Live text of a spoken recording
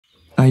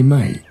Hey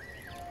mate,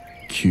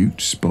 cute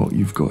spot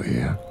you've got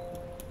here.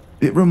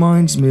 It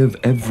reminds me of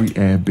every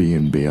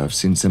Airbnb I've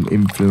seen some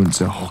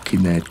influencer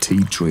hocking their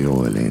tea tree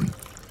oil in.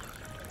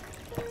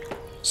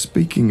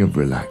 Speaking of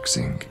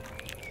relaxing,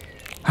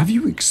 have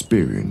you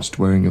experienced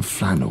wearing a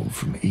flannel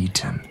from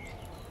ETON?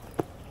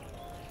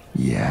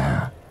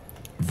 Yeah,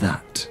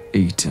 that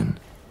ETON.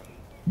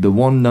 The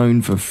one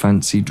known for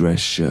fancy dress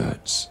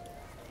shirts.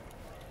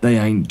 They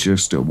ain't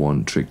just a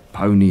one-trick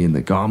pony in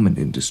the garment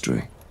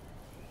industry.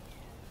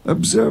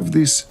 Observe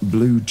this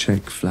blue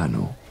check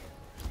flannel.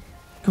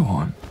 Go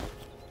on,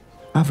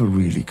 have a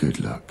really good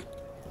look.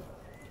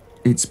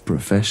 It's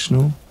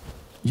professional,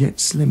 yet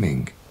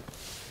slimming.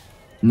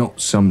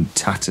 Not some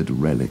tattered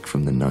relic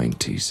from the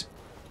 90s.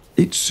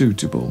 It's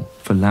suitable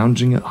for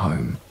lounging at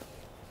home,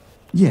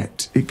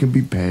 yet it can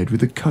be paired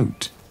with a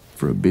coat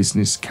for a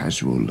business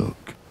casual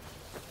look.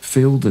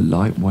 Feel the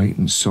lightweight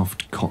and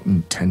soft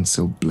cotton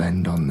tensile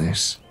blend on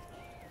this.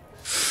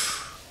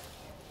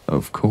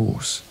 Of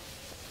course,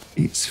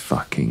 it's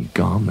fucking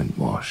garment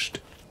washed.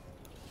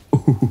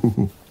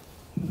 Ooh,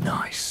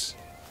 nice.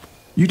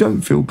 You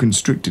don't feel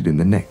constricted in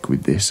the neck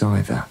with this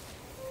either.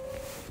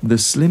 The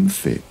slim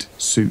fit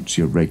suits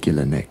your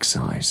regular neck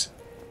size.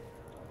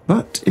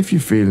 But if you're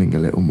feeling a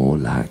little more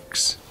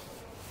lax,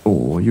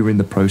 or you're in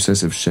the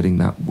process of shedding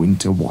that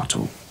winter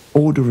wattle,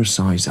 order a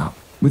size up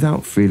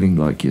without feeling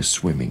like you're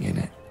swimming in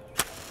it.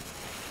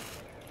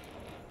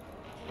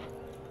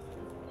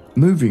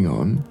 Moving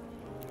on,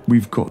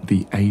 we've got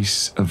the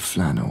ace of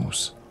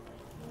flannels.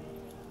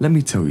 Let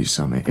me tell you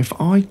something, if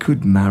I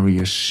could marry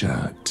a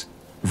shirt,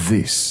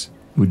 this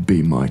would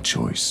be my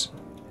choice.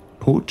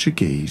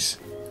 Portuguese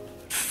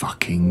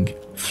fucking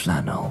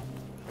flannel.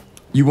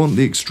 You want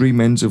the extreme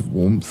ends of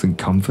warmth and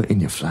comfort in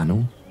your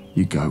flannel?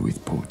 You go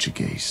with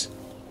Portuguese.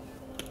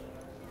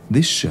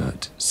 This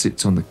shirt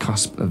sits on the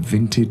cusp of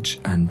vintage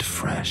and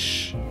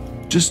fresh.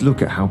 Just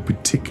look at how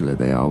particular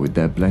they are with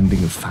their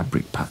blending of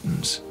fabric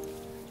patterns.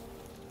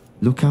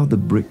 Look how the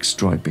brick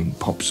striping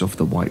pops off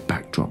the white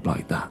backdrop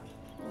like that.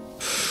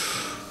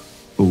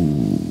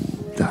 Ooh,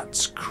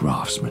 that's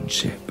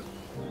craftsmanship.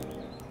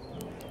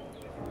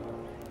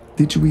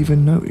 Did you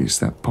even notice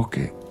that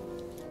pocket?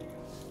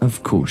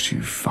 Of course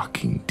you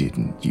fucking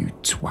didn't, you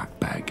twat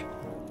bag.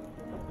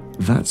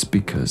 That's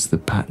because the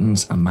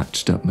patterns are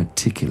matched up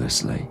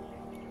meticulously,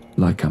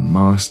 like a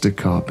master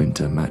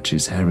carpenter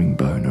matches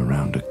herringbone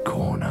around a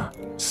corner,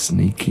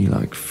 sneaky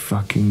like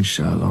fucking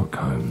Sherlock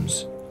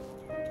Holmes.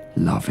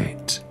 Love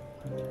it.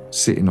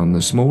 Sitting on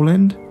the small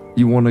end,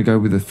 you want to go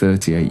with a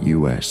 38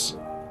 US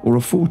or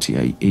a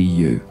 48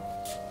 EU.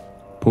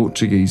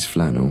 Portuguese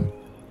flannel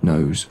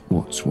knows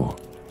what's what.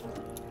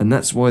 And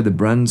that's why the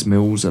brand's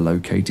mills are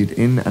located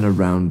in and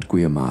around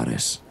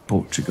Guimarães,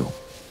 Portugal.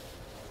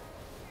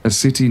 A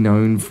city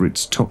known for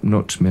its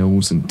top-notch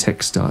mills and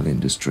textile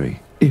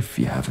industry, if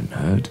you haven't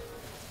heard.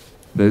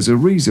 There's a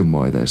reason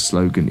why their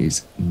slogan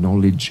is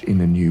knowledge in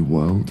a new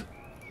world.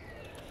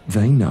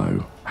 They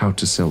know how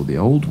to sell the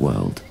old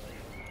world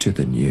to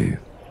the new.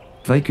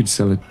 They could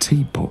sell a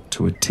teapot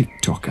to a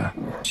TikToker.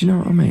 Do you know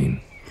what I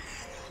mean?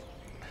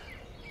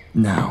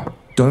 Now,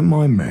 don't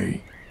mind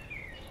me,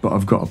 but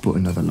I've got to put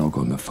another log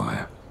on the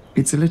fire.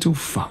 It's a little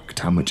fucked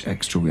how much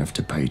extra we have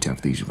to pay to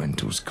have these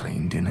rentals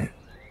cleaned, innit?